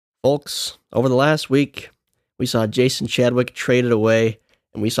Folks, over the last week, we saw Jason Chadwick traded away,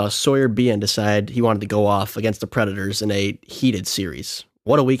 and we saw Sawyer Bien decide he wanted to go off against the Predators in a heated series.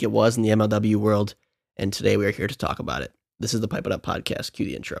 What a week it was in the MLW world, and today we are here to talk about it. This is the Pipe It Up podcast. Cue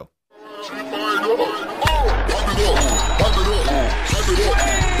the intro.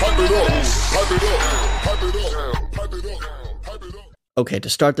 Okay, to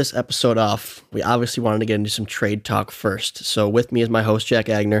start this episode off, we obviously wanted to get into some trade talk first. So with me is my host, Jack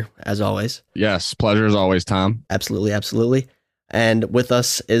Agner, as always. Yes, pleasure as always, Tom. Absolutely, absolutely. And with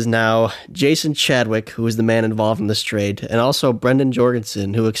us is now Jason Chadwick, who is the man involved in this trade, and also Brendan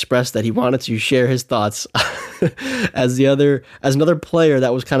Jorgensen, who expressed that he wanted to share his thoughts as another player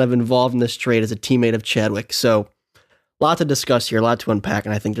that was kind of involved in this trade as a teammate of Chadwick. So a lot to discuss here, a lot to unpack,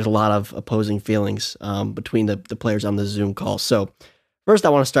 and I think there's a lot of opposing feelings between the players on the Zoom call. So first, I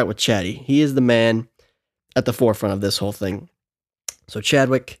want to start with Chatty. He is the man at the forefront of this whole thing. So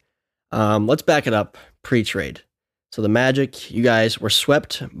Chadwick, let's back it up pre-trade. So the Magic, you guys were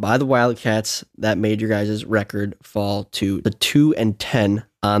swept by the Wildcats. That made your guys' record fall to the 2-10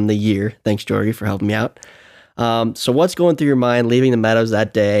 on the year. Thanks, Jorgie, for helping me out. So what's going through your mind leaving the Meadows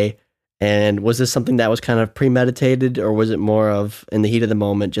that day? And was this something that was kind of premeditated, or was it more of in the heat of the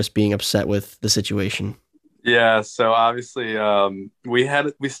moment, just being upset with the situation? Yeah, so obviously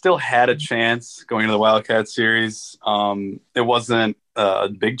we still had a chance going into the Wildcat series. It wasn't a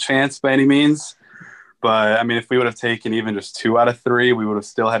big chance by any means, but I mean, if we would have taken even just 2 out of 3, we would have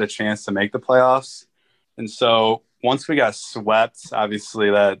still had a chance to make the playoffs. And so once we got swept,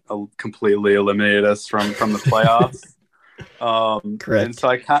 obviously that completely eliminated us from the playoffs. Correct. And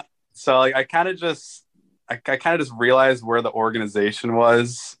so I kind of just realized where the organization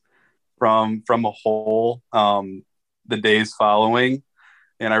was from a whole the days following,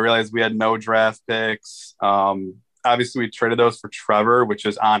 and I realized we had no draft picks. Obviously we traded those for Trevor, which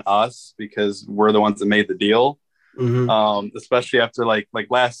is on us because we're the ones that made the deal. Mm-hmm. Especially after like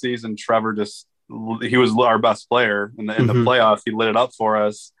last season, Trevor he was our best player in the playoffs. He lit it up for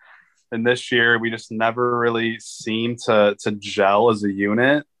us, and this year we just never really seemed to gel as a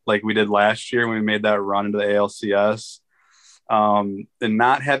unit like we did last year when we made that run into the ALCS. And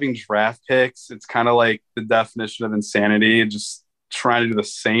not having draft picks, it's kind of like the definition of insanity, just trying to do the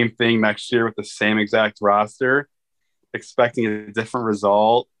same thing next year with the same exact roster, expecting a different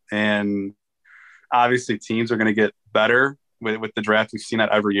result. And obviously teams are going to get better with the draft. We've seen that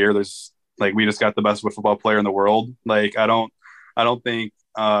every year. We just got the best football player in the world. Like, I don't think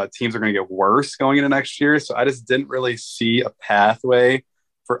teams are going to get worse going into next year. So I just didn't really see a pathway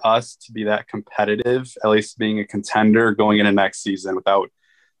for us to be that competitive, at least being a contender going into next season without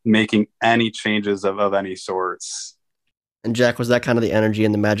making any changes of any sorts. And Jack, was that kind of the energy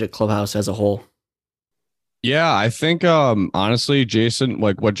in the Magic clubhouse as a whole? Yeah, I think honestly, Jason,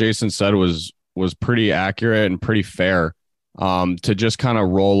 like what Jason said was pretty accurate and pretty fair. To just kind of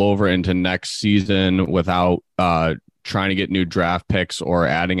roll over into next season without trying to get new draft picks or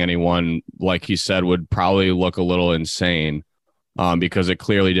adding anyone, like he said, would probably look a little insane. Because it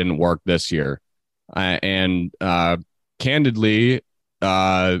clearly didn't work this year. And candidly,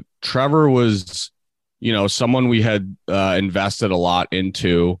 Trevor was, someone we had invested a lot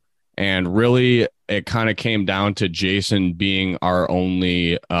into. And really, it kind of came down to Jason being our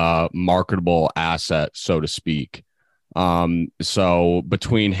only marketable asset, so to speak. So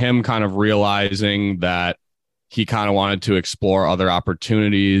between him kind of realizing that he kind of wanted to explore other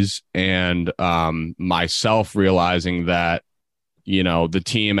opportunities and myself realizing that, the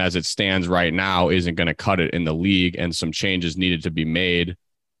team as it stands right now isn't going to cut it in the league and some changes needed to be made.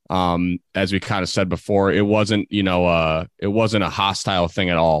 As we kind of said before, it wasn't a hostile thing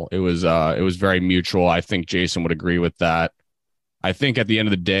at all. It was very mutual. I think Jason would agree with that. I think at the end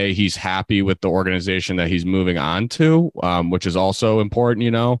of the day, he's happy with the organization that he's moving on to, which is also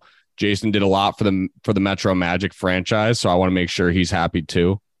important. Jason did a lot for the Metro Magic franchise, so I want to make sure he's happy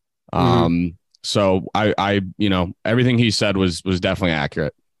too. So I everything he said was definitely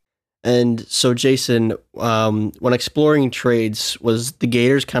accurate. And so, Jason, when exploring trades, was the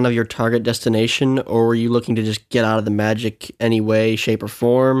Gators kind of your target destination, or were you looking to just get out of the Magic any way, shape, or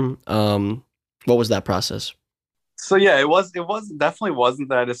form? What was that process? So yeah, it definitely wasn't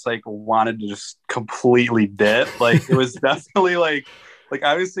that I just wanted to just completely dip. Like, it was definitely like I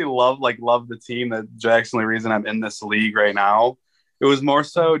obviously love the team. That's actually the reason I'm in this league right now. It was more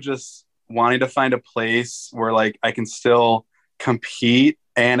so just wanting to find a place where I can still compete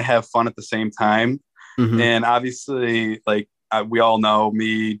and have fun at the same time. Mm-hmm. And obviously we all know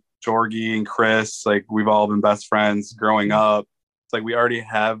me, Jorgie and Chris, we've all been best friends growing up. It's we already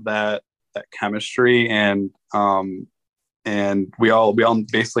have that chemistry. And and we all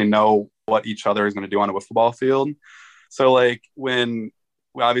basically know what each other is going to do on a football field. So like when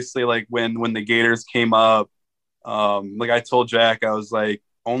the Gators came up, like I told Jack, I was like,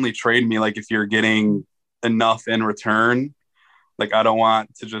 only trade me like if you're getting enough in return. Like I don't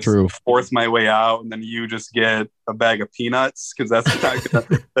want to just force my way out and then you just get a bag of peanuts, because that's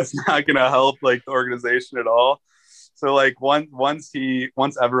not gonna help like the organization at all. So like once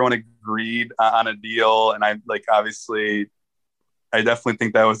everyone agreed on a deal, and I like obviously I definitely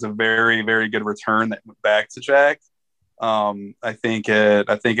think that was a very, very good return that went back to Jack. I think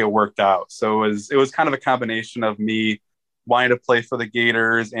it worked out. So it was kind of a combination of me wanting to play for the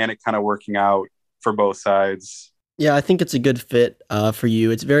Gators and it kind of working out for both sides. Yeah, I think it's a good fit for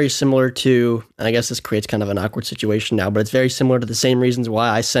you. It's very similar to, and I guess this creates kind of an awkward situation now, but it's very similar to the same reasons why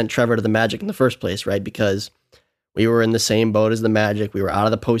I sent Trevor to the Magic in the first place, right? Because we were in the same boat as the Magic. We were out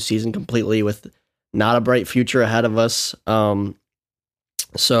of the postseason completely with not a bright future ahead of us.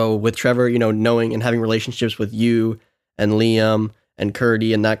 So with Trevor, knowing and having relationships with you and Liam and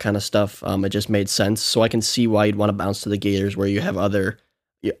Curdy and that kind of stuff, it just made sense. So I can see why you'd want to bounce to the Gators where you have other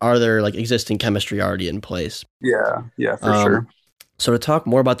like existing chemistry already in place. Yeah, for sure. So to talk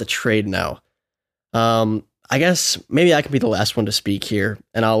more about the trade now, I guess maybe I can be the last one to speak here,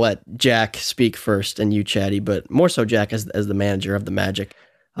 and I'll let Jack speak first and you, Chatty, but more so Jack as the manager of the Magic.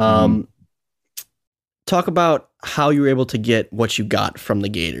 Talk about how you were able to get what you got from the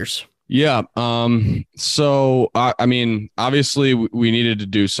Gators. Yeah. So, I mean, obviously we needed to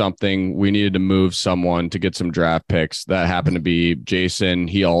do something. We needed to move someone to get some draft picks. That happened to be Jason.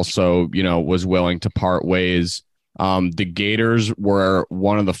 He also, was willing to part ways. The Gators were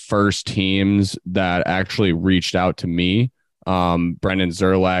one of the first teams that actually reached out to me. Brendan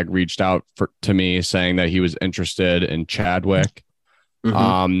Zerlag reached out to me saying that he was interested in Chadwick.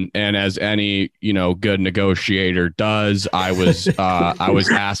 Mm-hmm. And as any, good negotiator does, I was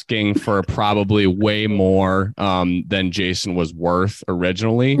asking for probably way more, than Jason was worth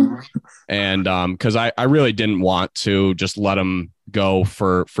originally. And, cause I really didn't want to just let him go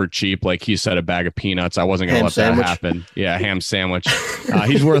for cheap. Like he said, a bag of peanuts. I wasn't going to let that happen. Yeah. Ham sandwich.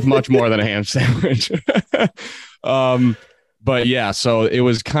 He's worth much more than a ham sandwich. But yeah, so it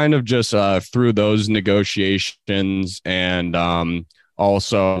was kind of just, through those negotiations and,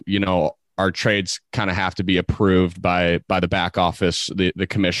 also, our trades kind of have to be approved by the back office, the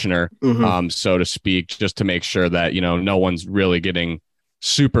commissioner, so to speak, just to make sure that, no one's really getting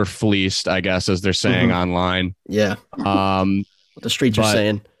super fleeced, I guess, as they're saying online. Yeah. What the streets are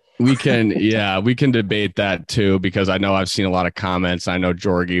saying. We can debate that too, because I know I've seen a lot of comments. I know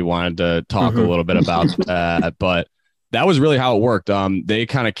Jorgie wanted to talk a little bit about that, but that was really how it worked. They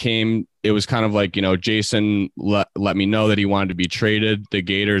kind of came. It was kind of like, Jason let me know that he wanted to be traded. The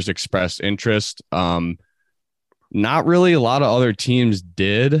Gators expressed interest. Not really a lot of other teams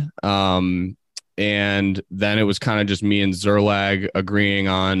did. And then it was kind of just me and Zerlag agreeing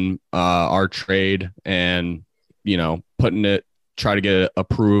on our trade and, try to get it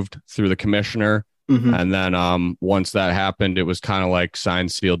approved through the commissioner. And then once that happened, it was kind of like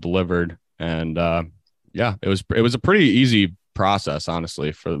signed, sealed, delivered. And yeah, it was a pretty easy process,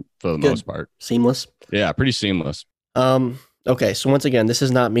 honestly, for the most part. Seamless. Yeah, pretty seamless. Okay, so once again, this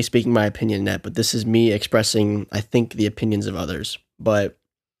is not me speaking my opinion net, but this is me expressing, I think, the opinions of others. But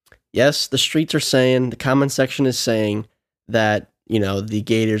yes, the streets are saying, the comment section is saying that, the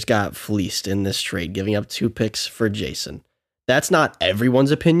Gators got fleeced in this trade, giving up 2 picks for Jason. That's not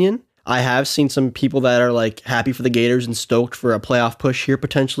everyone's opinion. I have seen some people that are like happy for the Gators and stoked for a playoff push here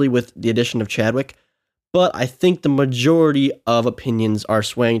potentially with the addition of Chadwick. But I think the majority of opinions are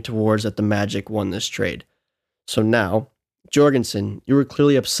swaying towards that the Magic won this trade. So now, Jorgensen, you were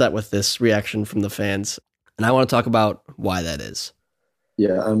clearly upset with this reaction from the fans, and I want to talk about why that is.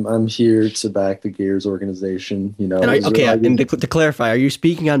 Yeah, I'm here to back the Gators organization. And to clarify, are you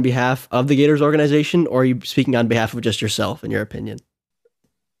speaking on behalf of the Gators organization, or are you speaking on behalf of just yourself, in your opinion?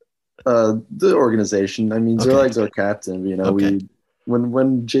 The organization. I mean, Zerleg's our captain.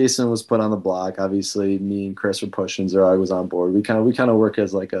 When Jason was put on the block, obviously me and Chris were pushing. Zerleg was on board. We kind of work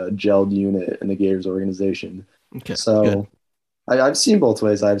as like a gelled unit in the Gators organization. Okay, so I've seen both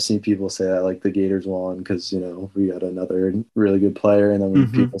ways. I've seen people say that like the Gators won because we got another really good player, and then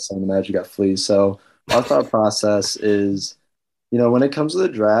when people saying the Magic got fleeced. So our thought process is, when it comes to the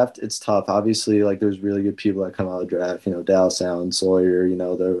draft, it's tough. Obviously, like there's really good people that come out of the draft. Dallas Allen, Sawyer.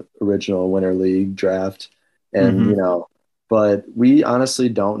 The original Winter League draft, and but we honestly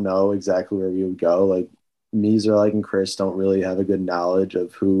don't know exactly where we would go. Like me, Zerleg, and Chris don't really have a good knowledge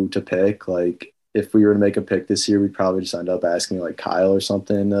of who to pick. Like if we were to make a pick this year, we'd probably just end up asking like Kyle or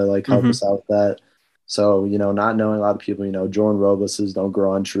something to like help us out with that. So, not knowing a lot of people, Jordan Robles don't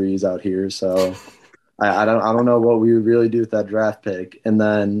grow on trees out here. So I don't know what we would really do with that draft pick. And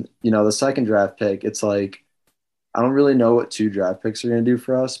then, the second draft pick, it's like, I don't really know what 2 draft picks are going to do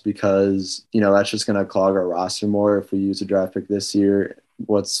for us because, that's just going to clog our roster more if we use a draft pick this year.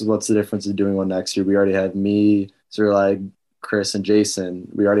 What's the difference of doing one next year? We already have me, Zerlag, Chris, and Jason.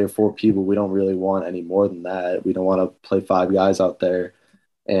 We already have 4 people. We don't really want any more than that. We don't want to play 5 guys out there.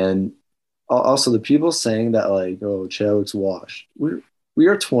 And also the people saying that like, oh, Chadwick's washed. We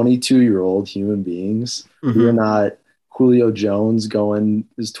are 22-year-old human beings. Mm-hmm. We are not Julio Jones going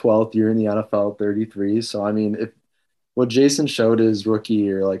his 12th year in the NFL, 33. So, I mean, if what Jason showed his rookie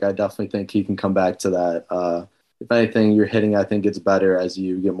year, like I definitely think he can come back to that. If anything, your hitting, I think, gets better as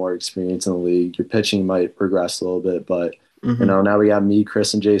you get more experience in the league. Your pitching might progress a little bit, but now we got me,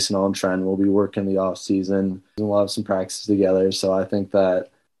 Chris, and Jason on trend. We'll be working the off season. We'll have some practices together. So I think that,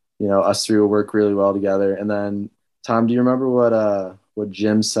 us 3 will work really well together. And then, Tom, do you remember what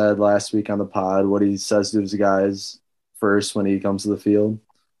Jim said last week on the pod? What he says to his guys first when he comes to the field?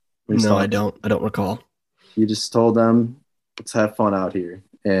 No, I don't recall. He just told them, let's have fun out here.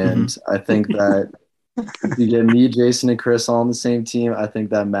 And I think that if you get me, Jason, and Chris all on the same team, I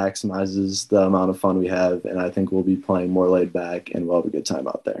think that maximizes the amount of fun we have. And I think we'll be playing more laid back and we'll have a good time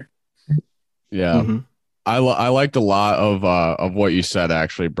out there. Yeah. I liked a lot of what you said,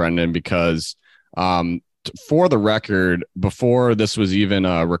 actually, Brendan, because for the record, before this was even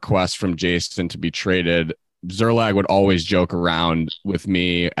a request from Jason to be traded, Zerlag would always joke around with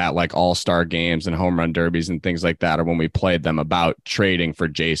me at like all-star games and home run derbies and things like that, or when we played them, about trading for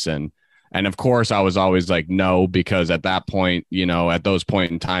Jason. And of course I was always like, no, because at that point, at those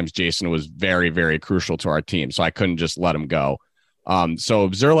point in times, Jason was very, very crucial to our team. So I couldn't just let him go. So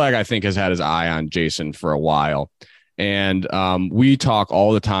Zerlag, I think, has had his eye on Jason for a while. And we talk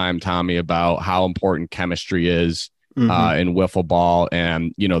all the time, Tommy, about how important chemistry is in wiffle ball.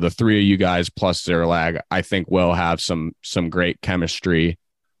 And, the 3 of you guys plus Zerlag, I think will have some great chemistry.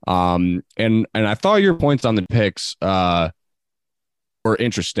 And I thought your points on the picks were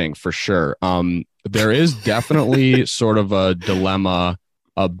interesting for sure. There is definitely sort of a dilemma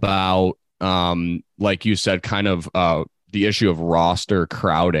about, like you said, kind of the issue of roster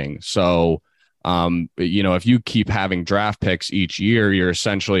crowding. So, if you keep having draft picks each year, you're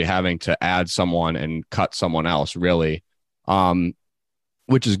essentially having to add someone and cut someone else, really,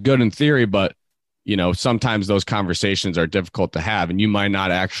 which is good in theory, but sometimes those conversations are difficult to have, and you might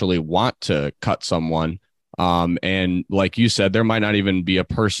not actually want to cut someone. And like you said, there might not even be a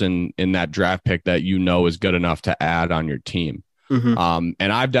person in that draft pick that is good enough to add on your team. And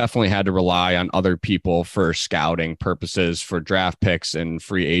I've definitely had to rely on other people for scouting purposes, for draft picks and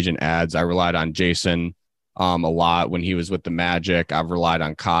free agent ads. I relied on Jason a lot when he was with the Magic. I've relied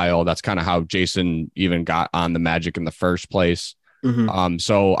on Kyle. That's kind of how Jason even got on the Magic in the first place.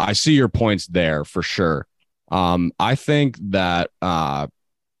 So I see your points there for sure. I think that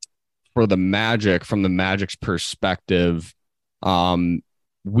for the Magic, from the Magic's perspective,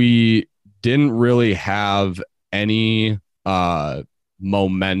 we didn't really have any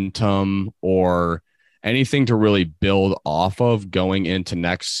momentum or anything to really build off of going into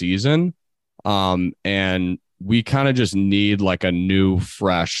next season. And we kind of just need like a new,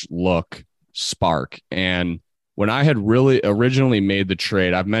 fresh look spark. And when I had really originally made the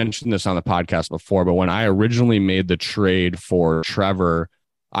trade, I've mentioned this on the podcast before, but when I originally made the trade for Trevor,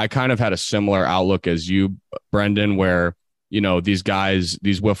 I kind of had a similar outlook as you, Brendan, where, these guys,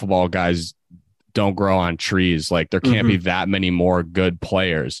 these wiffle ball guys, don't grow on trees. Like there can't be that many more good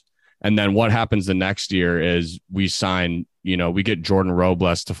players. And then what happens the next year is we sign, we get Jordan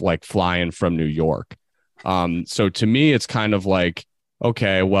Robles to like fly in from New York. So to me, it's kind of like,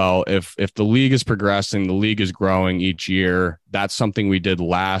 okay, well, if the league is progressing, the league is growing each year, that's something we did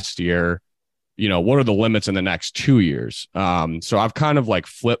last year. What are the limits in the next 2 years? So I've kind of like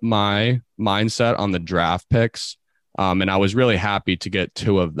flipped my mindset on the draft picks. And I was really happy to get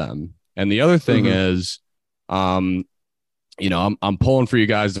 2 of them. And the other thing is, I'm pulling for you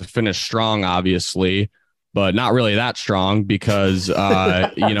guys to finish strong, obviously, but not really that strong because,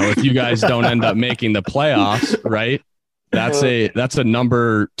 if you guys don't end up making the playoffs, right, that's a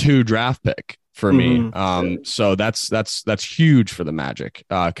number 2 draft pick for me. So that's huge for the Magic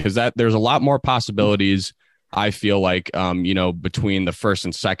because there's a lot more possibilities. I feel like, between the first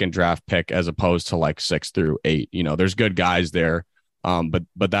and second draft pick as opposed to like 6 through 8, there's good guys there. But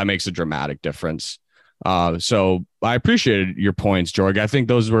that makes a dramatic difference. So I appreciated your points, Jorg. I think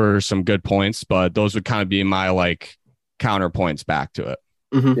those were some good points, but those would kind of be my like counterpoints back to it.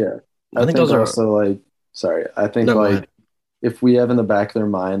 Yeah. I think those are also like, sorry, I think if we have in the back of their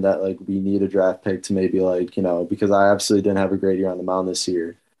mind that like we need a draft pick to maybe like, because I absolutely didn't have a great year on the mound this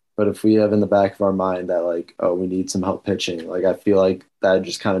year. But if we have in the back of our mind that like, oh, we need some help pitching, like I feel like that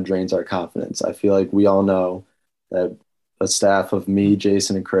just kind of drains our confidence. I feel like we all know that a staff of me,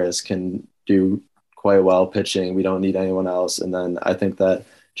 Jason, and Chris can do quite well pitching. We don't need anyone else. And then I think that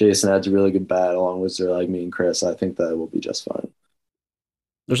Jason adds a really good bat along with like me and Chris. I think that will be just fine.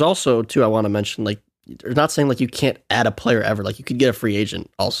 There's also too I want to mention, like, they're not saying like you can't add a player ever. Like you could get a free agent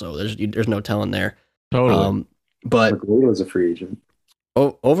also. There's no telling there. Totally. But McLeod was a free agent.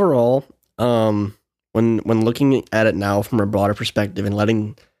 Overall, when looking at it now from a broader perspective and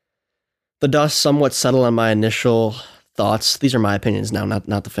letting the dust somewhat settle on my initial thoughts, these are my opinions now,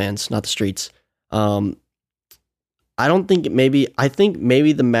 not the fans, not the streets. I think maybe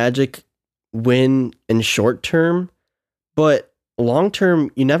the Magic win in short term, but long term,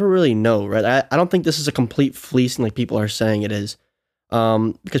 you never really know, right? I don't think this is a complete fleecing like people are saying it is.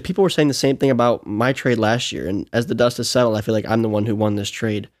 Because people were saying the same thing about my trade last year, and as the dust has settled, I feel like I'm the one who won this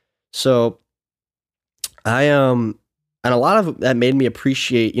trade. So and a lot of that made me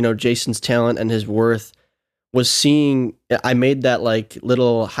appreciate, Jason's talent and his worth was seeing. I made that like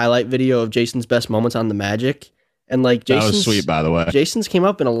little highlight video of Jason's best moments on the Magic, and like that was sweet, by the way. Jason's came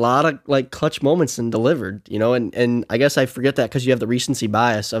up in a lot of like clutch moments and delivered, and I guess I forget that because you have the recency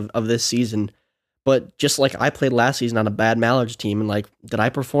bias of this season. But just like I played last season on a bad Mallards team, and like, did I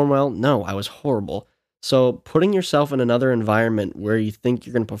perform well? No, I was horrible. So putting yourself in another environment where you think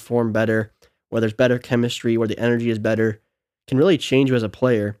you're going to perform better, where there's better chemistry, where the energy is better, can really change you as a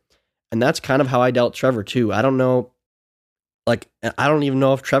player. And that's kind of how I dealt Trevor too. I don't know, I don't even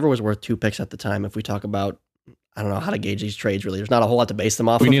know if Trevor was worth 2 picks at the time. If we talk about, I don't know how to gauge these trades really. There's not a whole lot to base them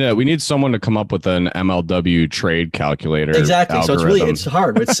off. We need someone to come up with an MLW trade calculator. Exactly. Algorithm. So it's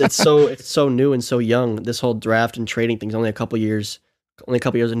hard. It's so new and so young. This whole draft and trading thing's only a couple years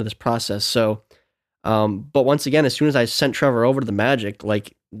into this process. So, but once again, as soon as I sent Trevor over to the Magic,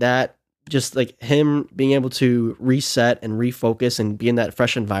 like that, just like him being able to reset and refocus and be in that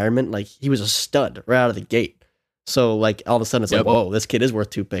fresh environment, like he was a stud right out of the gate. So like all of a sudden it's like, whoa, this kid is worth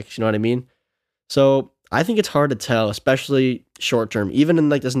 2 picks. You know what I mean? So I think it's hard to tell, especially short term. Even in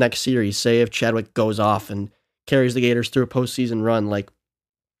like this next series, say if Chadwick goes off and carries the Gators through a postseason run, like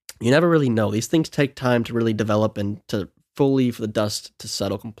you never really know. These things take time to really develop and to fully for the dust to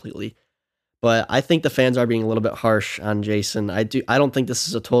settle completely. But I think the fans are being a little bit harsh on Jason. I don't think this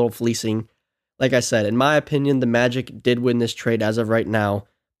is a total fleecing. Like I said, in my opinion, the Magic did win this trade as of right now,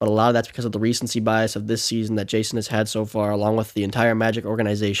 but a lot of that's because of the recency bias of this season that Jason has had so far, along with the entire Magic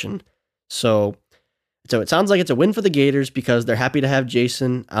organization. So it sounds like it's a win for the Gators because they're happy to have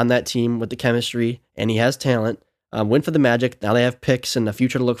Jason on that team with the chemistry, and he has talent. Win for the Magic. Now they have picks and a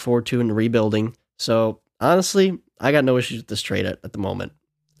future to look forward to in rebuilding. So honestly, I got no issues with this trade at the moment.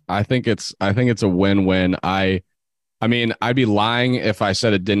 I think it's a win-win. I mean, I'd be lying if I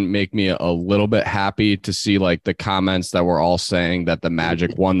said it didn't make me a little bit happy to see like the comments that were all saying that the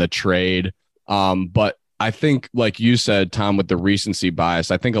Magic won the trade. But I think, like you said, Tom, with the recency bias,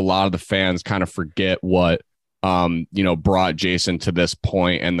 I think a lot of the fans kind of forget what, brought Jason to this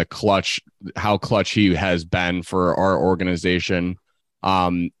point and how clutch he has been for our organization.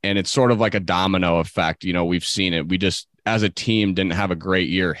 And it's sort of like a domino effect. We've seen it. We just, as a team, didn't have a great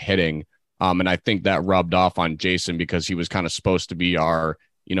year hitting. And I think that rubbed off on Jason because he was kind of supposed to be our,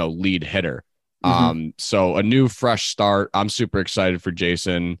 lead hitter. So a new, fresh start. I'm super excited for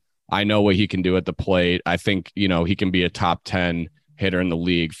Jason. I know what he can do at the plate. I think, he can be a top 10 hitter in the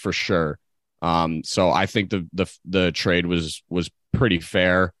league for sure. So I think the trade was pretty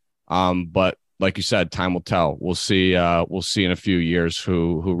fair. But like you said, time will tell. We'll see in a few years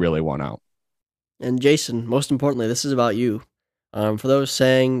who really won out. And Jason, most importantly, this is about you. For those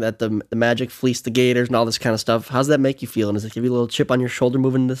saying that the Magic fleeced the Gators and all this kind of stuff, how's that make you feel? And does it give you a little chip on your shoulder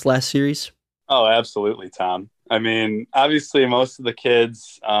moving into this last series? Oh, absolutely, Tom. I mean, obviously, most of the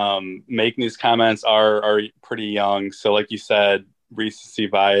kids making these comments are pretty young. So like you said, recency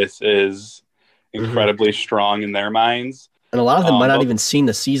bias is incredibly strong in their minds. And a lot of them might not even seen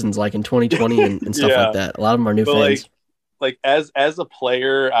the seasons like in 2020 and stuff like that. A lot of them are new fans. Like as a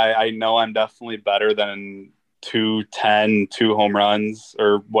player, I know I'm definitely better than 210, 2 home runs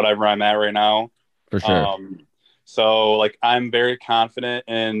or whatever I'm at right now. For sure. So like I'm very confident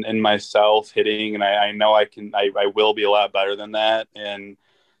in myself hitting, and I know I will be a lot better than that. And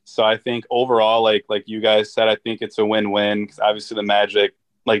so I think overall, like you guys said, I think it's a win-win because obviously the Magic,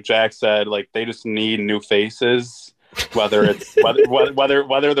 like Jack said, like they just need new faces, whether it's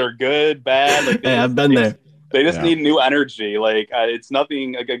whether they're good, bad. Like I've been there. They just need new energy. Like it's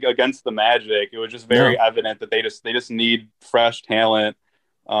nothing against the Magic. It was just very evident that they just need fresh talent.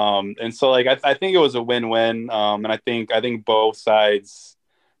 And so like I think it was a win-win. And I think both sides,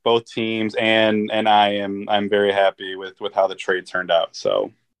 both teams, and I'm very happy with how the trade turned out.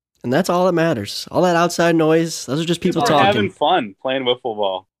 So. And that's all that matters. All that outside noise, those are just people talking. Having fun playing wiffle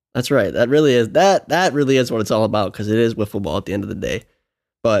ball. That's right. That really is that really is what it's all about, because it is wiffle ball at the end of the day.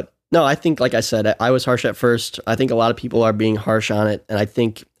 But no, I think, like I said, I was harsh at first. I think a lot of people are being harsh on it, and I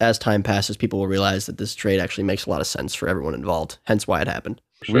think as time passes, people will realize that this trade actually makes a lot of sense for everyone involved. Hence why it happened.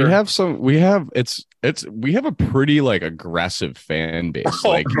 Sure. We have a pretty like aggressive fan base.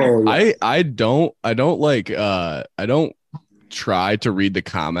 Like I don't try to read the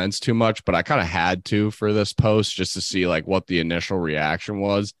comments too much, but I kind of had to for this post just to see like what the initial reaction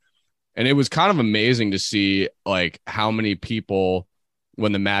was. And it was kind of amazing to see like how many people,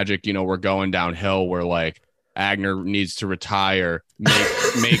 when the Magic, were going downhill, were like, Agner needs to retire,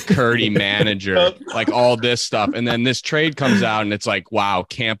 make Curdy manager, like all this stuff. And then this trade comes out and it's like, wow,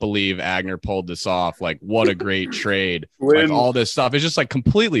 can't believe Agner pulled this off. Like, what a great trade. Like all this stuff. It's just like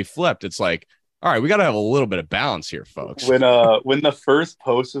completely flipped. It's like, all right, we got to have a little bit of balance here, folks. When the first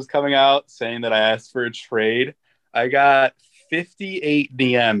post was coming out saying that I asked for a trade, I got 58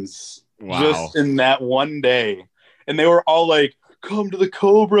 DMs just in that one day. And they were all like, come to the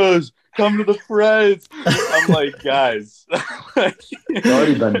Cobras, come to the Freds. I'm like, guys. It's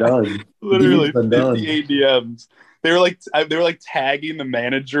already been done. Literally 58 DMs. They were like tagging the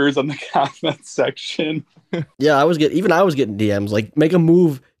managers on the comment section. Yeah, I was getting DMs like, make a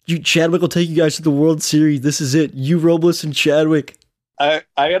move. Chadwick will take you guys to the World Series. This is it. You, Robles, and Chadwick. I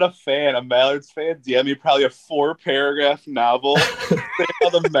had a Mallards fan, DM me probably a 4-paragraph novel saying how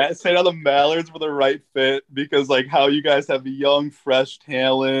the Mallards were the right fit because like how you guys have young, fresh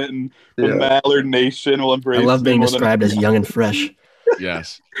talent and the Mallard Nation will embrace. I love being described as young and fresh.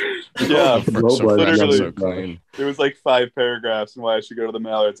 Yes. Yeah. Literally, so clean. It was like 5 paragraphs and why I should go to the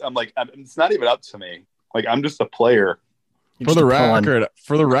Mallards. I'm like, it's not even up to me. Like I'm just a player. For the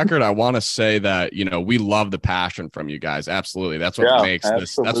record, I want to say that, we love the passion from you guys. Absolutely. That's what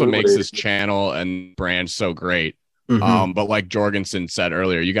makes this channel and brand so great. Mm-hmm. But like Jorgensen said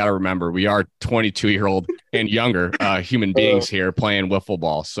earlier, you got to remember we are 22-year-old and younger human beings here playing wiffle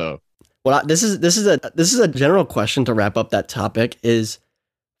ball. So, well, this is a general question to wrap up that topic is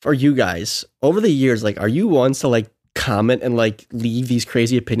for you guys over the years. Like, are you ones to like comment and like leave these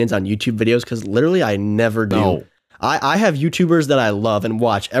crazy opinions on YouTube videos? Because literally, I never do. No. I have YouTubers that I love and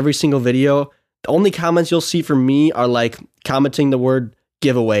watch every single video. The only comments you'll see from me are like commenting the word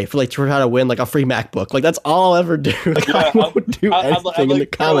giveaway for like to try to win like a free MacBook. Like that's all I'll ever do. Like I won't do anything in the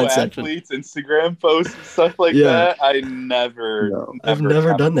comment section. Instagram posts and stuff like that. I've never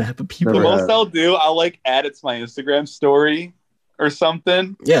done that. But people, the most I'll do, I'll like add it to my Instagram story or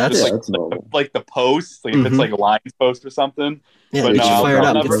something. Yeah, that's like the post, like if it's like a Lions post or something. Yeah, but no,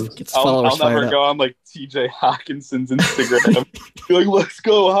 I'll never go on like TJ Hawkinson's Instagram. Be like, let's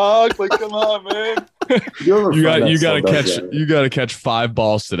go, Hawk! Like, come on, man. You gotta catch 5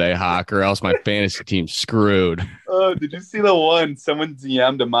 balls today, Hawk, or else my fantasy team's screwed. Did you see the one? Someone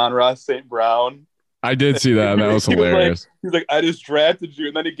DM'd Amon-Ra St. Brown. I did see that. That was hilarious. He's like, I just drafted you,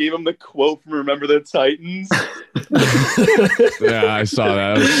 and then he gave him the quote from Remember the Titans. Yeah, I saw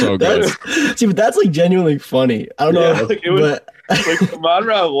that. That was so good. But that's like genuinely funny. I don't know. Like, it was like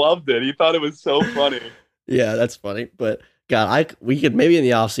Amon-Ra loved it. He thought it was so funny. Yeah, that's funny. But God, we could maybe in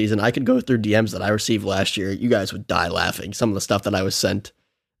the off season, I could go through DMs that I received last year. You guys would die laughing. Some of the stuff that I was sent,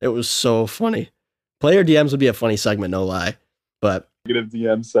 it was so funny. Player DMs would be a funny segment, no lie. But negative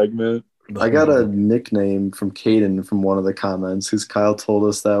DM segment. I got a nickname from Caden from one of the comments because Kyle told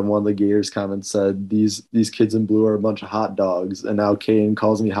us that one of the Gators comments said these kids in blue are a bunch of hot dogs, and now Caden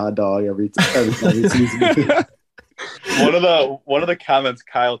calls me hot dog every time he sees me. One of the comments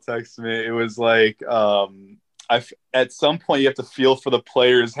Kyle texted me, it was like, at some point you have to feel for the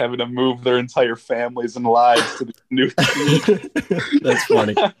players having to move their entire families and lives to the new team. That's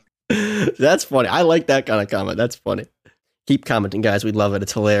funny. That's funny. I like that kind of comment. That's funny. Keep commenting, guys. We love it.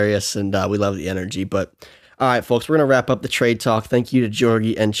 It's hilarious, and we love the energy. But all right, folks, we're going to wrap up the trade talk. Thank you to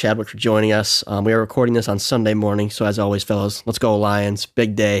Georgie and Chadwick for joining us. We are recording this on Sunday morning, so as always, fellas, let's go Lions.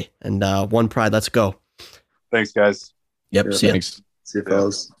 Big day, and One Pride. Let's go. Thanks, guys. Yep. Yeah, see ya. thanks. See you,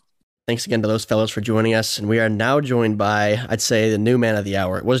 fellas. Thanks again to those fellas for joining us, and we are now joined by, I'd say, the new man of the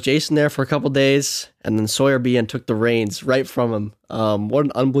hour. It was Jason there for a couple days, and then Sawyer Bean took the reins right from him. What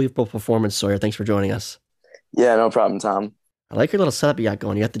an unbelievable performance, Sawyer. Thanks for joining us. Yeah, no problem, Tom. I like your little setup you got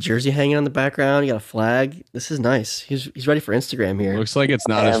going. You got the jersey hanging on the background. You got a flag. This is nice. He's ready for Instagram here. Looks like it's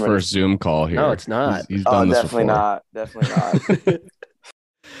not his first Zoom call here. No, it's not. He's done this definitely before. not. Definitely not.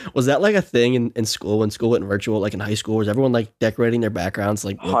 Was that like a thing in school when school went virtual, like in high school? Was everyone like decorating their backgrounds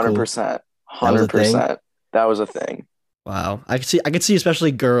like real cool? 100%. 100%. That was a thing. Wow. I could see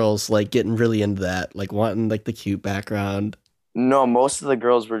especially girls like getting really into that, like wanting like the cute background. No, most of the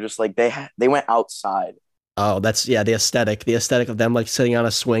girls were just like they went outside. Oh, that's the aesthetic of them like sitting on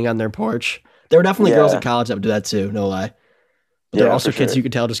a swing on their porch. There were definitely girls at college that would do that too, no lie. But there are also kids you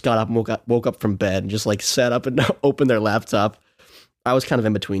could tell just got up and woke up from bed and just like sat up and opened their laptop. I was kind of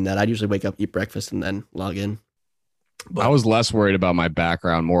in between that. I'd usually wake up, eat breakfast, and then log in. But I was less worried about my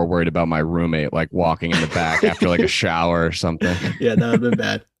background, more worried about my roommate, like walking in the back after like a shower or something. Yeah, that would have been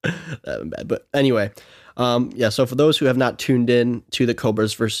bad. But anyway, so for those who have not tuned in to the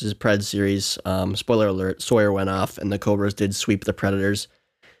Cobras versus Preds series, spoiler alert, Sawyer went off and the Cobras did sweep the Predators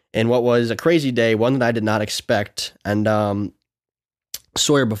in what was a crazy day, one that I did not expect. And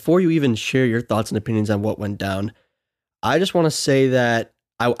Sawyer, before you even share your thoughts and opinions on what went down, I just want to say that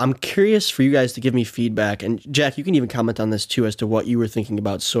I'm curious for you guys to give me feedback. And Jack, you can even comment on this too as to what you were thinking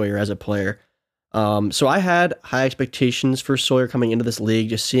about Sawyer as a player. So I had high expectations for Sawyer coming into this league,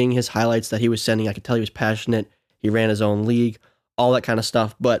 just seeing his highlights that he was sending. I could tell he was passionate. He ran his own league, all that kind of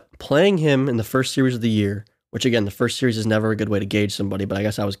stuff. But playing him in the first series of the year, which again, the first series is never a good way to gauge somebody, but I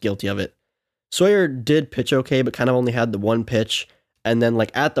guess I was guilty of it. Sawyer did pitch okay, but kind of only had the one pitch. And then like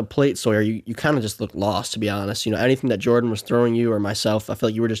at the plate, Sawyer, you kind of just looked lost, to be honest. You know, anything that Jordan was throwing you or myself, I feel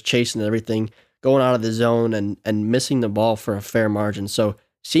like you were just chasing everything, going out of the zone and missing the ball for a fair margin. So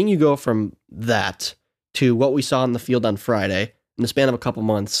seeing you go from that to what we saw in the field on Friday in the span of a couple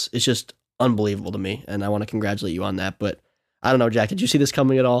months is just unbelievable to me. And I want to congratulate you on that. But I don't know, Jack, did you see this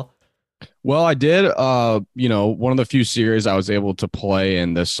coming at all? Well, I did. One of the few series I was able to play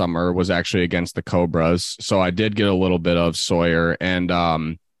in this summer was actually against the Cobras. So I did get a little bit of Sawyer. And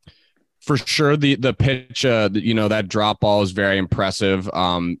for sure, the pitch, that drop ball is very impressive.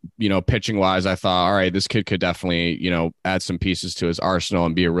 Pitching wise, I thought, all right, this kid could definitely, add some pieces to his arsenal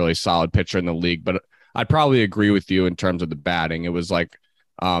and be a really solid pitcher in the league. But I'd probably agree with you in terms of the batting. It was like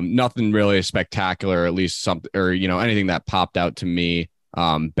nothing really spectacular, at least something, or, anything that popped out to me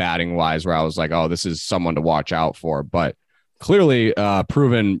batting wise, where I was like, oh, this is someone to watch out for. But clearly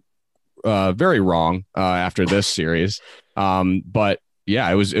proven very wrong after this series. But yeah,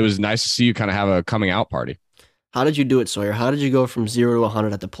 it was nice to see you kind of have a coming out party. How did you do it, Sawyer? How did you go from 0 to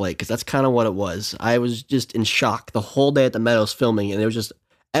 100 at the plate? Because that's kind of what it was. I was just in shock the whole day at the Meadows filming, and it was just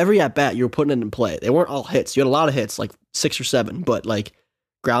every at bat you were putting it in play. They weren't all hits. You had a lot of hits, like 6 or 7, but like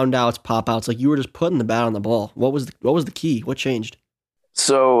ground outs, pop outs, like you were just putting the bat on the ball. What was the key? What changed?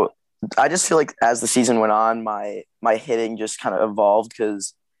 So I just feel like as the season went on, my hitting just kind of evolved,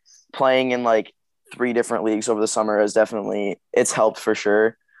 because playing in like 3 different leagues over the summer it's helped for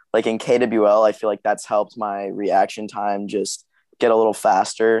sure. Like in KWL, I feel like that's helped my reaction time just get a little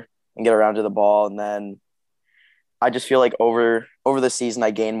faster and get around to the ball. And then I just feel like over the season,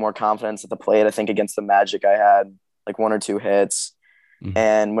 I gained more confidence at the plate. I think against the Magic, I had like 1 or 2 hits. Mm-hmm.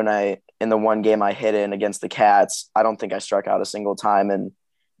 And in the one game I hit in against the Cats, I don't think I struck out a single time. And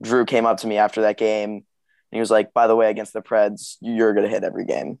Drew came up to me after that game and he was like, by the way, against the Preds, you're going to hit every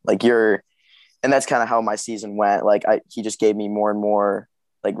game. And that's kind of how my season went. Like he just gave me more and more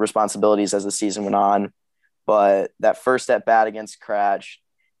like responsibilities as the season went on. But that first at bat against Cratch,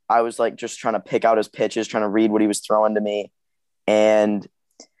 I was like just trying to pick out his pitches, trying to read what he was throwing to me. And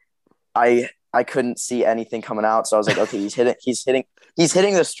I couldn't see anything coming out. So I was like, okay, he's hitting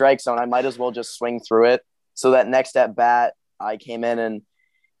the strike zone. I might as well just swing through it. So that next at bat, I came in and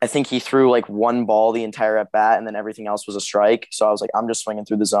I think he threw like 1 ball the entire at bat, and then everything else was a strike. So I was like, I'm just swinging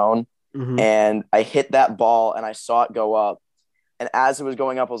through the zone. Mm-hmm. And I hit that ball and I saw it go up. And as it was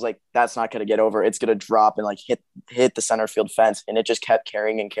going up, I was like, that's not going to get over. It's going to drop and like hit the center field fence. And it just kept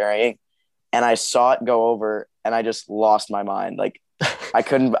carrying and carrying. And I saw it go over and I just lost my mind. Like I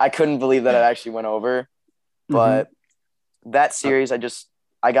couldn't believe that it actually went over. But that series,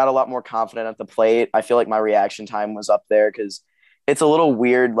 I got a lot more confident at the plate. I feel like my reaction time was up there, because it's a little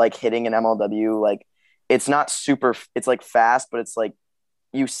weird, like hitting an MLW. Like it's not super, it's like fast, but it's like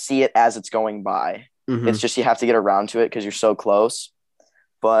you see it as it's going by. Mm-hmm. It's just you have to get around to it because you're so close.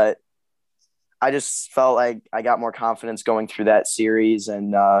 But I just felt like I got more confidence going through that series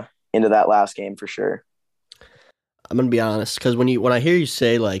and into that last game for sure. I'm going to be honest, because when I hear you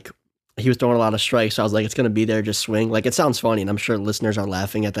say like he was throwing a lot of strikes, I was like, it's going to be there, just swing. Like it sounds funny, and I'm sure listeners are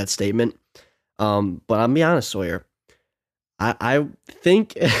laughing at that statement. But I'm going to be honest, Sawyer. I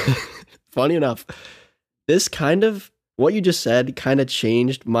think, funny enough, this kind of what you just said kind of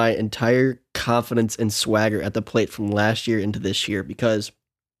changed my entire confidence and swagger at the plate from last year into this year, because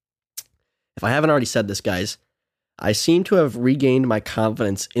if I haven't already said this, guys, I seem to have regained my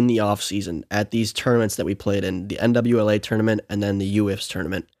confidence in the offseason at these tournaments that we played in, the NWLA tournament and then the UIFs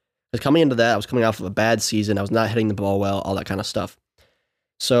tournament. Because coming into that, I was coming off of a bad season. I was not hitting the ball well, all that kind of stuff.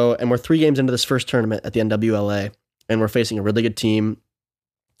 So, and we're 3 games into this first tournament at the NWLA, and we're facing a really good team,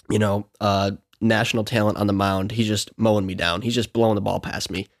 national talent on the mound. He's just mowing me down. He's just blowing the ball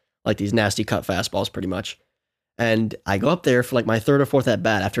past me, like these nasty cut fastballs pretty much. And I go up there for like my 3rd or 4th at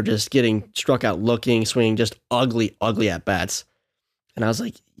bat after just getting struck out looking, swinging, just ugly at bats. And I was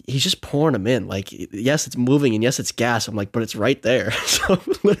like, he's just pouring them in. Like, yes, it's moving and yes, it's gas. I'm like, but it's right there. So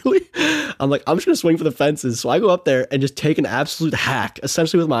literally, I'm like, I'm just going to swing for the fences. So I go up there and just take an absolute hack,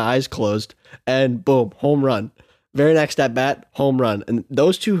 essentially with my eyes closed, and boom, home run. Very next at bat, home run. And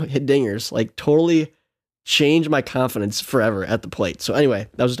those 2 hit dingers like totally changed my confidence forever at the plate. So anyway,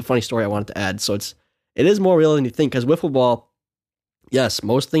 that was just a funny story I wanted to add. So it is more real than you think, because wiffle ball, yes,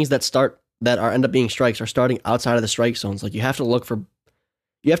 most things that end up being strikes are starting outside of the strike zones. Like you have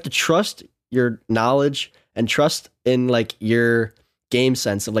to trust your knowledge and trust in like your game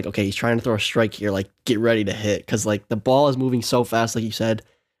sense of like, okay, he's trying to throw a strike here, like get ready to hit. Cause like the ball is moving so fast, like you said,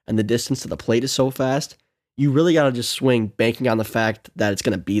 and the distance to the plate is so fast. You really got to just swing banking on the fact that it's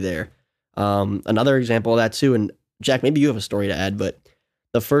going to be there. Another example of that too, and Jack, maybe you have a story to add, but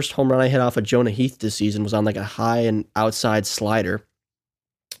the first home run I hit off of Jonah Heath this season was on like a high and outside slider.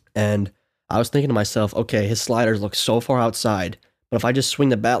 And I was thinking to myself, okay, his sliders look so far outside, but if I just swing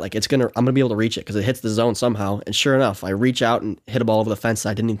the bat, like I'm going to be able to reach it because it hits the zone somehow. And sure enough, I reach out and hit a ball over the fence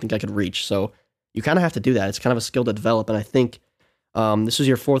that I didn't even think I could reach. So you kind of have to do that. It's kind of a skill to develop. And I think this was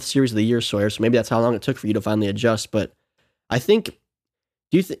your 4th series of the year, Sawyer. So maybe that's how long it took for you to finally adjust. But I think,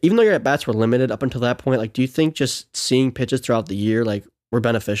 even though your at bats were limited up until that point, like, do you think just seeing pitches throughout the year, like, were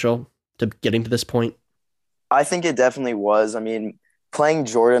beneficial to getting to this point? I think it definitely was. I mean, playing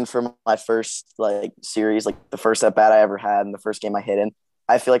Jordan for my first like series, like the first at bat I ever had and the first game I hit in,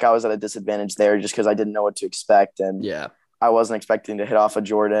 I feel like I was at a disadvantage there just because I didn't know what to expect. And yeah, I wasn't expecting to hit off of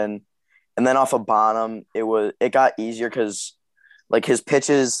Jordan. And then off of Bonham, it got easier because like his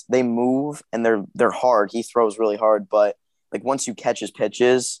pitches, they move and they're hard. He throws really hard, but like once you catch his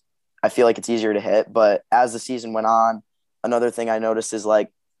pitches, I feel like it's easier to hit. But as the season went on, another thing I noticed is like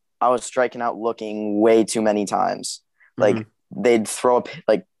I was striking out looking way too many times. Like they'd throw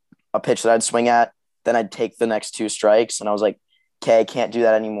a pitch that I'd swing at, then I'd take the next 2 strikes, and I was like, okay, I can't do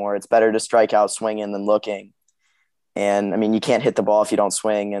that anymore. It's better to strike out swinging than looking. And I mean, you can't hit the ball if you don't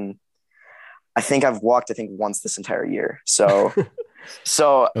swing. And I think I've walked, once this entire year. So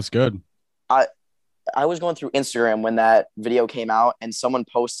that's good. I was going through Instagram when that video came out, and someone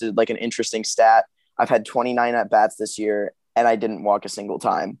posted like an interesting stat. I've had 29 at bats this year and I didn't walk a single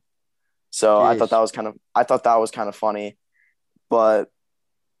time. So Jeez. I thought that was kind of funny, but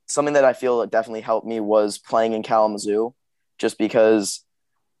something that I feel definitely helped me was playing in Kalamazoo, just because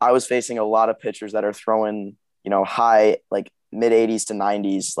I was facing a lot of pitchers that are throwing, high, like mid 80s to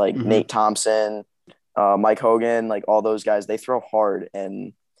 90s, like Nate Thompson, Mike Hogan, like all those guys, they throw hard,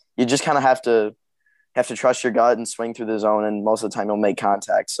 and you just kind of have to trust your gut and swing through the zone. And most of the time you'll make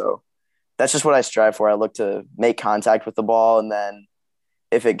contact. So that's just what I strive for. I look to make contact with the ball, and then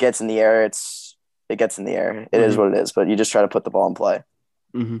if it gets in the air, it gets in the air. It is what it is, but you just try to put the ball in play.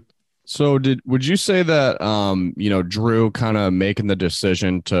 So would you say that, Drew kind of making the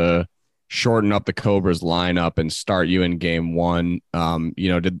decision to shorten up the Cobras lineup and start you in game 1,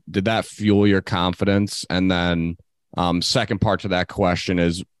 did that fuel your confidence? And then second part to that question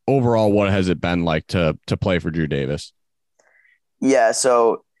is, overall, what has it been like to play for Drew Davis? Yeah.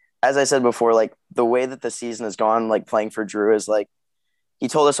 So as I said before, like the way that the season has gone, like playing for Drew is like, he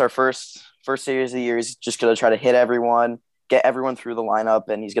told us our first series of the year, he's just going to try to hit everyone, get everyone through the lineup,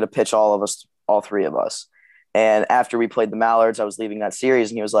 and he's going to pitch all 3 of us. And after we played the Mallards, I was leaving that series,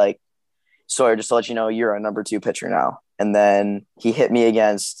 and he was like, Sawyer, just to let you know, you're a number 2 pitcher now. And then he hit me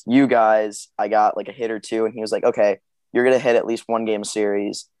against you guys. I got like a hit or 2, and he was like, okay, you're going to hit at least 1 game a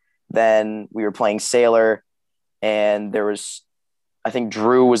series. Then we were playing Sailor, and I think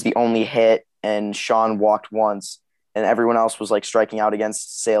Drew was the only hit, and Sean walked once, and everyone else was like striking out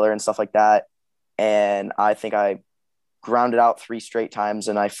against Sailor and stuff like that. And I think I grounded out 3 straight times,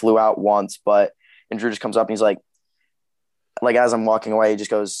 and I flew out once. And Drew just comes up and he's like, as I'm walking away, he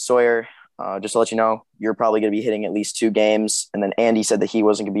just goes, Sawyer, just to let you know, you're probably going to be hitting at least 2 games. And then Andy said that he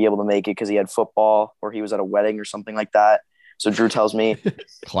wasn't going to be able to make it because he had football or he was at a wedding or something like that. So Drew tells me,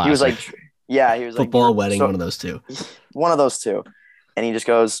 he was like, yeah, he was football, wedding, one of those 2. One of those 2. And he just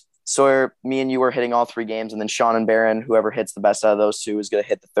goes, Sawyer, me and you were hitting all 3 games, and then Sean and Barron, whoever hits the best out of those 2 is going to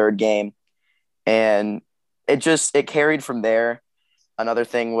hit the 3rd game. And it carried from there. Another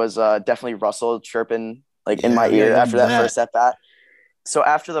thing was definitely Russell chirping in my ear after that first at bat. So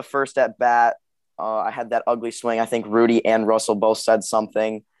after the first at bat, I had that ugly swing. I think Rudy and Russell both said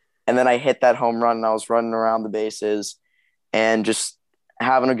something. And then I hit that home run, and I was running around the bases and just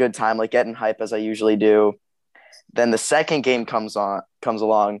having a good time, getting hype as I usually do. Then the second game comes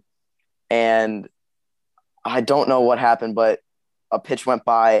along, and I don't know what happened, but a pitch went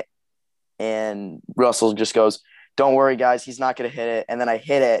by, and Russell just goes, "Don't worry, guys, he's not going to hit it." And then I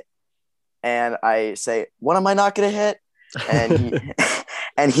hit it, and I say, "What am I not going to hit?"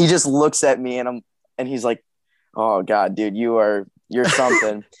 And he just looks at me, and he's like, "Oh God, dude, you're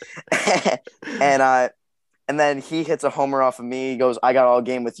something." And then he hits a homer off of me. He goes, "I got all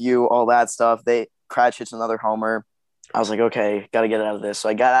game with you," all that stuff. Cratch hits another homer. I was like, okay, got to get out of this. So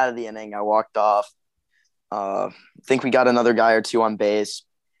I got out of the inning. I walked off. I think we got another guy or 2 on base,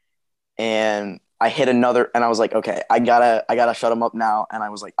 and I hit another. And I was like, okay, I gotta shut him up now. And I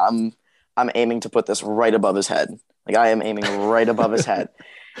was like, I'm aiming to put this right above his head. I am aiming right above his head.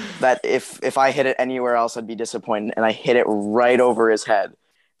 That if I hit it anywhere else, I'd be disappointed. And I hit it right over his head.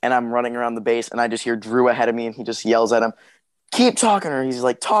 And I'm running around the base, and I just hear Drew ahead of me, and he just yells at him, "Keep talking," or he's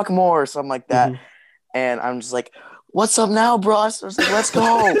like, "Talk more," or something like that. Mm-hmm. And I'm just like, "What's up now, bro?" I was like, "Let's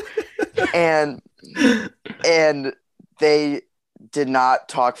go." and they did not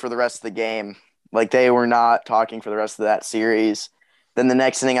talk for the rest of the game. They were not talking for the rest of that series. Then the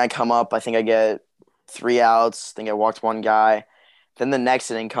next inning I come up, I think I get 3 outs. I think I walked 1 guy. Then the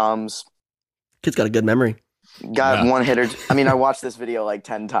next inning comes. Kid's got a good memory. Got 1 hitter. I mean, I watched this video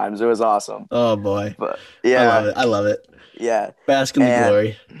 10 times. It was awesome. Oh boy. But yeah. I love it. Yeah. Bask in the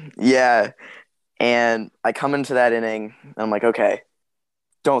glory. Yeah. And I come into that inning, and I'm like, okay,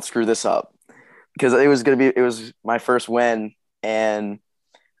 don't screw this up. Because it was my first win, and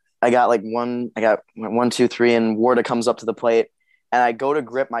I got 1, 2, 3, and Warda comes up to the plate, and I go to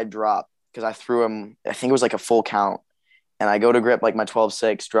grip my drop because I threw him, I think it was a full count. And I go to grip my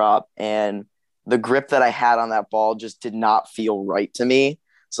 12-6 drop, and the grip that I had on that ball just did not feel right to me.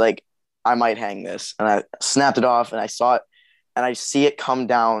 It's I might hang this. And I snapped it off, and I saw it, and I see it come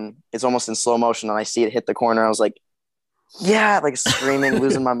down. It's almost in slow motion, and I see it hit the corner. I was like, yeah, screaming,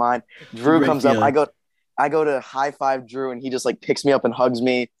 losing my mind. Drew comes up. I go to high five Drew, and he just picks me up and hugs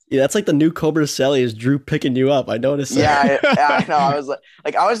me. Yeah, that's the new Cobra Selly is Drew picking you up. I noticed that. Yeah, I know.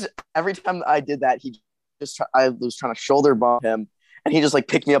 I was every time I did that, I was trying to shoulder bump him, and he just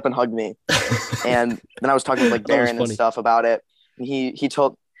picked me up and hugged me. And then I was talking with Barron and stuff about it. And he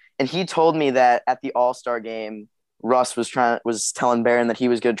told me that at the All-Star game, Russ was telling Barron that he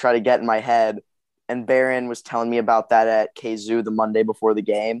was going to try to get in my head. And Barron was telling me about that at KZoo the Monday before the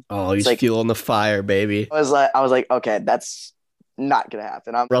game. Oh, he's fueling the fire, baby. I was like, okay, that's not going to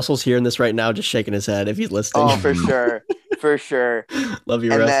happen. Russell's hearing this right now, just shaking his head if he's listening. Oh, for sure. For sure. Love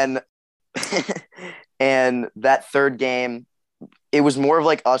you, Russ. And that 3rd game, it was more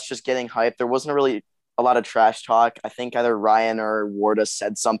of us just getting hyped. There wasn't really a lot of trash talk. I think either Ryan or Warda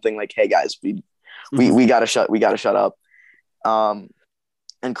said something "Hey guys, we gotta shut up."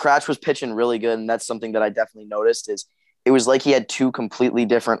 And Cratch was pitching really good, and that's something that I definitely noticed. Is it was he had 2 completely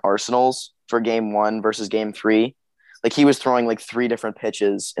different arsenals for game 1 versus game 3. He was throwing 3 different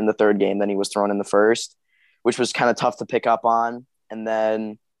pitches in the 3rd game than he was throwing in the first, which was kind of tough to pick up on. And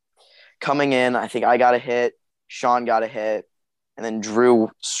then coming in, I think I got a hit, Sean got a hit, and then Drew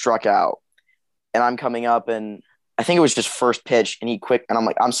struck out. And I'm coming up, and I think it was just first pitch, and he quick, and I'm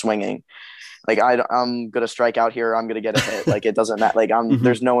I'm swinging. I'm going to strike out here, or I'm going to get a hit. It doesn't matter.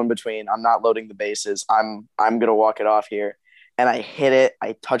 There's no in between. I'm not loading the bases. I'm going to walk it off here. And I hit it.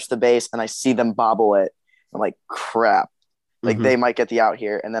 I touch the base, and I see them bobble it. I'm like, crap. They might get the out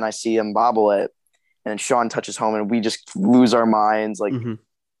here. And then I see them bobble it, and Sean touches home, and we just lose our minds.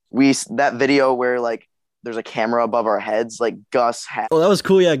 That video where there's a camera above our heads, Gus had. Oh, that was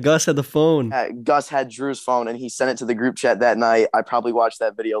cool. Yeah, Gus had the phone. Gus had Drew's phone, and he sent it to the group chat that night. I probably watched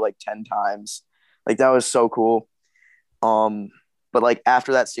that video 10 times. That was so cool. But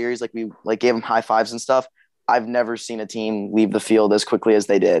after that series, we gave them high fives and stuff. I've never seen a team leave the field as quickly as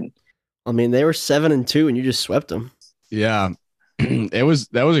they did. I mean, they were 7-2, and you just swept them. Yeah, that was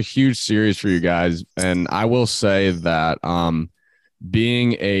a huge series for you guys, and I will say that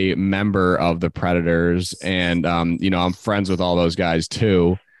being a member of the Predators, and I'm friends with all those guys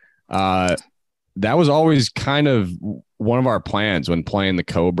too. That was always kind of one of our plans when playing the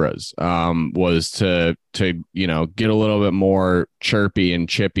Cobras, was to get a little bit more chirpy and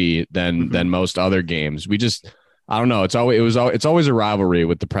chippy than most other games. I don't know. It's always a rivalry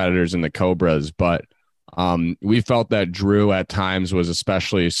with the Predators and the Cobras, but we felt that Drew at times was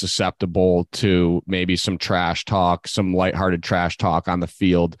especially susceptible to maybe some trash talk, some lighthearted trash talk on the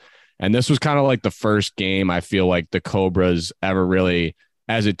field. And this was kind of like the first game I feel like the Cobras ever really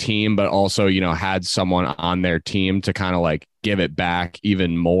as a team, but also, had someone on their team to kind of like give it back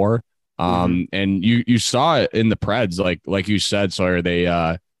even more. And you saw it in the Preds, like you said, Sawyer,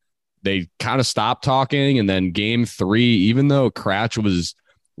 they kind of stopped talking. And then game 3, even though Kratch was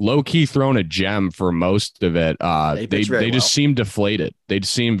low key throwing a gem for most of it, they just seemed deflated. They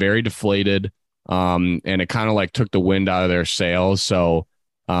just seemed very deflated. And it kind of like took the wind out of their sails. So,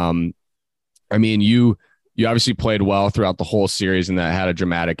 I mean, you obviously played well throughout the whole series and that had a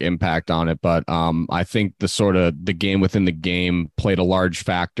dramatic impact on it. But I think the game within the game played a large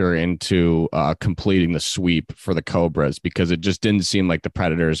factor into completing the sweep for the Cobras, because it just didn't seem like the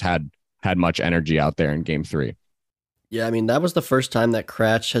Predators had much energy out there in game 3. Yeah, I mean, that was the first time that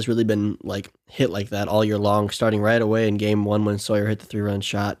Kratch has really been like hit like that all year long, starting right away in game 1 when Sawyer hit the 3-run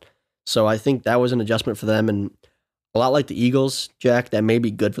shot. So I think that was an adjustment for them, and a lot like the Eagles, Jack, that may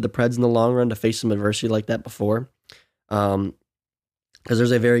be good for the Preds in the long run to face some adversity like that before. Because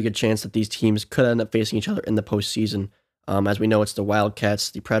there's a very good chance that these teams could end up facing each other in the postseason. As we know, it's the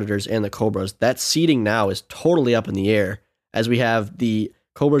Wildcats, the Predators, and the Cobras. That seeding now is totally up in the air, as we have the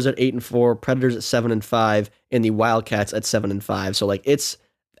Cobras at 8-4, Predators at 7-5, and the Wildcats at 7-5. So like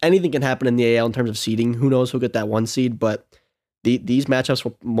anything can happen in the AL in terms of seeding. Who knows who'll get that 1 seed, but these matchups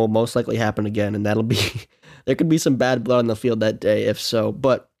will most likely happen again, and that'll be there could be some bad blood on the field that day if so.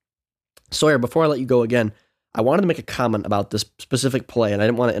 But Sawyer, before I let you go again, I wanted to make a comment about this specific play, and I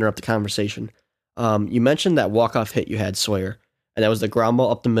didn't want to interrupt the conversation. You mentioned that walk-off hit you had, Sawyer, and that was the ground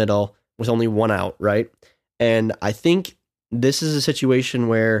ball up the middle with only 1 out, right? And I think this is a situation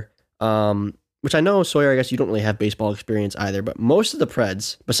where, which I know, Sawyer, I guess you don't really have baseball experience either, but most of the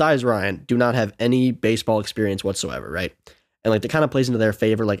Preds, besides Ryan, do not have any baseball experience whatsoever, right? And like, it kind of plays into their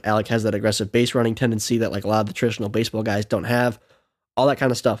favor. Like, Alec has that aggressive base running tendency that like a lot of the traditional baseball guys don't have, all that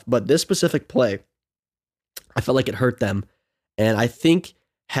kind of stuff. But this specific play, I felt like it hurt them. And I think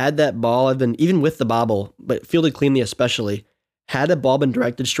had that ball been, even with the bobble, but fielded cleanly especially, had the ball been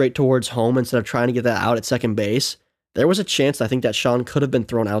directed straight towards home instead of trying to get that out at second base, there was a chance I think that Sean could have been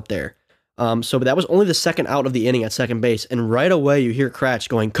thrown out there. So that was only the second out of the inning at second base. And right away you hear Kratch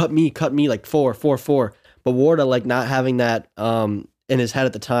going, cut me, like 4. But Warda, like, not having that in his head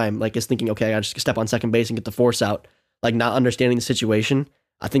at the time, like, is thinking, okay, I gotta just step on second base and get the force out, like, not understanding the situation.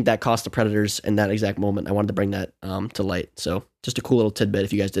 I think that cost the Predators in that exact moment. I wanted to bring that to light. So just a cool little tidbit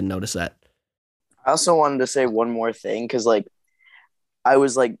if you guys didn't notice that. I also wanted to say one more thing, because, like, I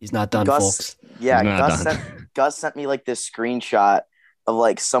was like, he's not done, folks. Yeah, Gus sent me like this screenshot of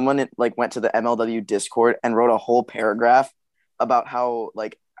like someone like went to the MLW Discord and wrote a whole paragraph about how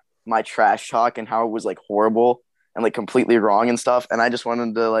like my trash talk and how it was like horrible and like completely wrong and stuff. And I just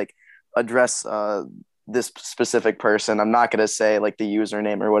wanted to like address this specific person. I'm not gonna say like the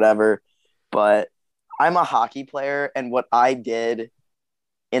username or whatever, but I'm a hockey player, and what I did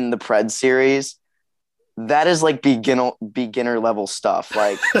in the Pred series, that is like beginner level stuff.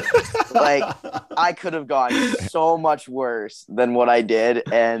 Like I could have gone so much worse than what I did.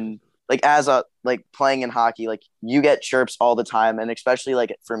 And like, as a like playing in hockey, like you get chirps all the time. And especially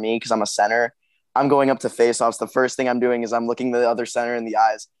like for me, because I'm a center, I'm going up to faceoffs. The first thing I'm doing is I'm looking the other center in the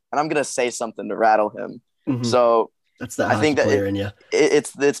eyes, and I'm gonna say something to rattle him. Mm-hmm. So that's the I think that player in you.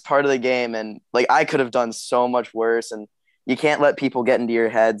 It's part of the game, and like I could have done so much worse, and you can't let people get into your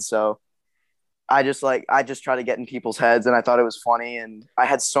head. So I just try to get in people's heads, and I thought it was funny, and I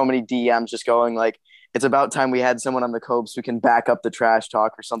had so many DMs just going like, it's about time we had someone on the Cobes who can back up the trash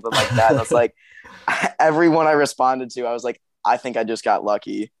talk or something like that. And I was like, everyone I responded to, I was like, I think I just got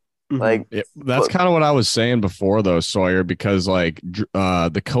lucky. Mm-hmm. Like that's kind of what I was saying before though, Sawyer, because like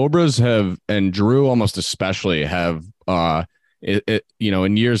the Cobras have, and Drew almost especially have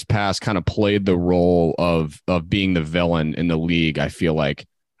in years past kind of played the role of being the villain in the league, I feel like.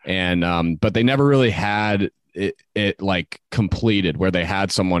 And but they never really had it like completed where they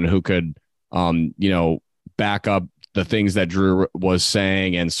had someone who could back up the things that Drew was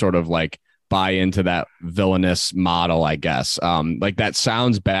saying and sort of like buy into that villainous model, I guess. Like that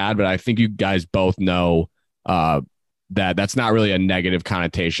sounds bad, but I think you guys both know that that's not really a negative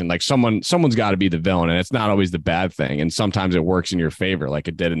connotation. Like someone's got to be the villain, and it's not always the bad thing. And sometimes it works in your favor, like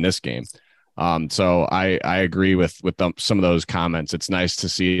it did in this game. So I agree with some of those comments. It's nice to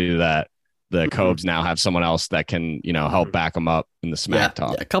see that the Cobes now have someone else that can, help back them up in the smack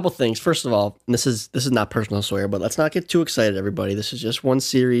talk. Yeah, a couple things. First of all, this is not personal, Sawyer, but let's not get too excited, everybody. This is just one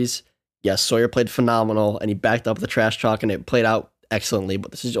series. yes, Sawyer played phenomenal, and he backed up the trash talk, and it played out excellently.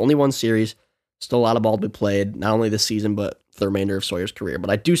 But this is only one series. Still a lot of ball to be played, not only this season, but for the remainder of Sawyer's career.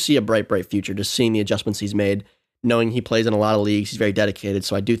 But I do see a bright, bright future, just seeing the adjustments he's made, knowing he plays in a lot of leagues. He's very dedicated.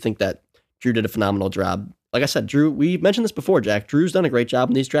 So I do think that Drew did a phenomenal job. Like I said, Drew, we mentioned this before, Jack. Drew's done a great job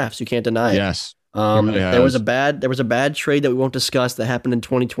in these drafts. You can't deny it. Yes. Really there was a bad trade that we won't discuss that happened in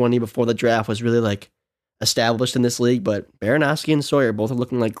 2020 before the draft was really like established in this league. But Baranowski and Sawyer both are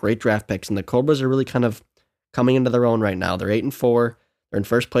looking like great draft picks, and the Cobras are really kind of coming into their own right now. They're 8-4. They're in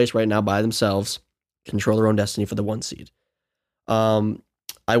first place right now by themselves. Control their own destiny for the 1 seed.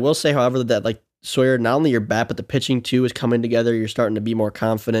 I will say, however, that like Sawyer, not only your bat, but the pitching too is coming together. You're starting to be more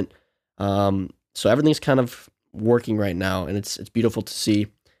confident. So everything's kind of working right now, and it's beautiful to see.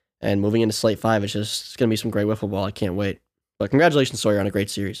 And moving into Slate 5, it's going to be some great wiffle ball. I can't wait. But congratulations, Sawyer, on a great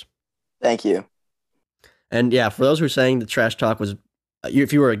series. Thank you. And yeah, for those who are saying the trash talk was,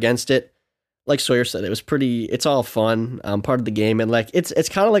 if you were against it, like Sawyer said, it was pretty. It's all fun, part of the game, and like it's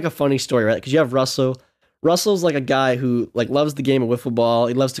kind of like a funny story, right? Because you have Russell. Russell's like a guy who like loves the game of wiffle ball.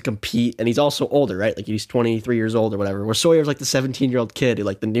 He loves to compete, and he's also older, right? Like he's 23 years old or whatever. Where Sawyer's like the 17-year-old kid, who,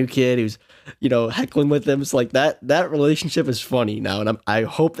 like the new kid who's, heckling with him. It's like that relationship is funny now, and I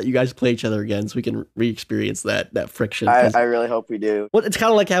hope that you guys play each other again so we can re-experience that friction. I really hope we do. Well, it's kind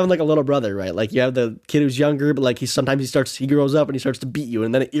of like having like a little brother, right? Like you have the kid who's younger, but like he grows up and he starts to beat you,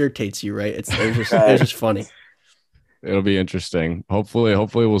 and then it irritates you, right? It's just funny. It'll be interesting. Hopefully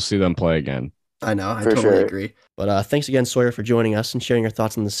we'll see them play again. I know, I totally agree. But thanks again, Sawyer, for joining us and sharing your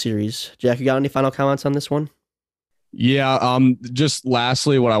thoughts on the series. Jack, you got any final comments on this one? Yeah, just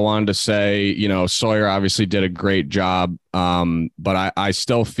lastly, what I wanted to say, Sawyer obviously did a great job, but I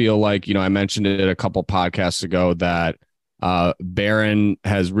still feel like, I mentioned it a couple podcasts ago that Barron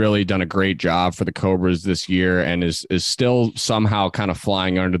has really done a great job for the Cobras this year and is still somehow kind of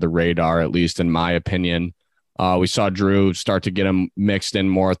flying under the radar, at least in my opinion. We saw Drew start to get him mixed in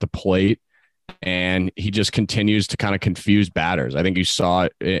more at the plate, and he just continues to kind of confuse batters. I think you saw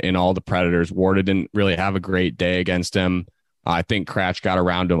it in all the Predators. Warda didn't really have a great day against him. I think Kratch got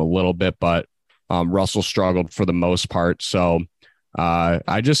around him a little bit, but Russell struggled for the most part. So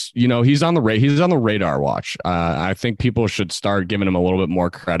I just, he's on the radar watch. I think people should start giving him a little bit more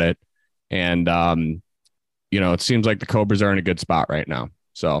credit. And, it seems like the Cobras are in a good spot right now.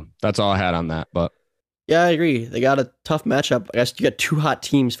 So that's all I had on that. But yeah, I agree. They got a tough matchup. I guess you got 2 hot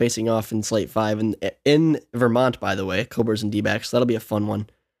teams facing off in Slate 5 and in Vermont, by the way, Cobras and D-backs. So that'll be a fun one.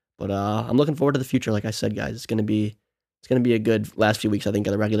 But I'm looking forward to the future. Like I said, guys, it's gonna be a good last few weeks, I think,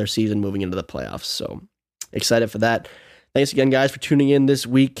 of the regular season moving into the playoffs. So excited for that. Thanks again, guys, for tuning in this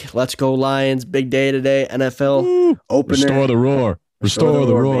week. Let's go Lions! Big day today. NFL opener. Restore the roar. Restore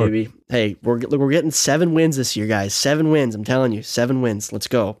the roar, baby. Hey, we're getting 7 wins this year, guys. 7 wins. I'm telling you, 7 wins. Let's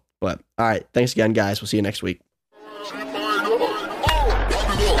go. But all right, thanks again, guys. We'll see you next week.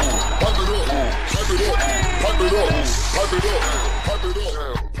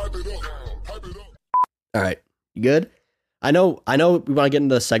 All right, you good? I know we want to get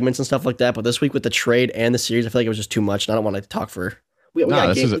into the segments and stuff like that, but this week with the trade and the series, I feel like it was just too much, and I don't want to talk for.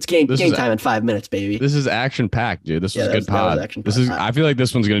 It's game time in 5 minutes, baby. This is action packed, dude. This was a good pod. I feel like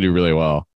this one's gonna do really well.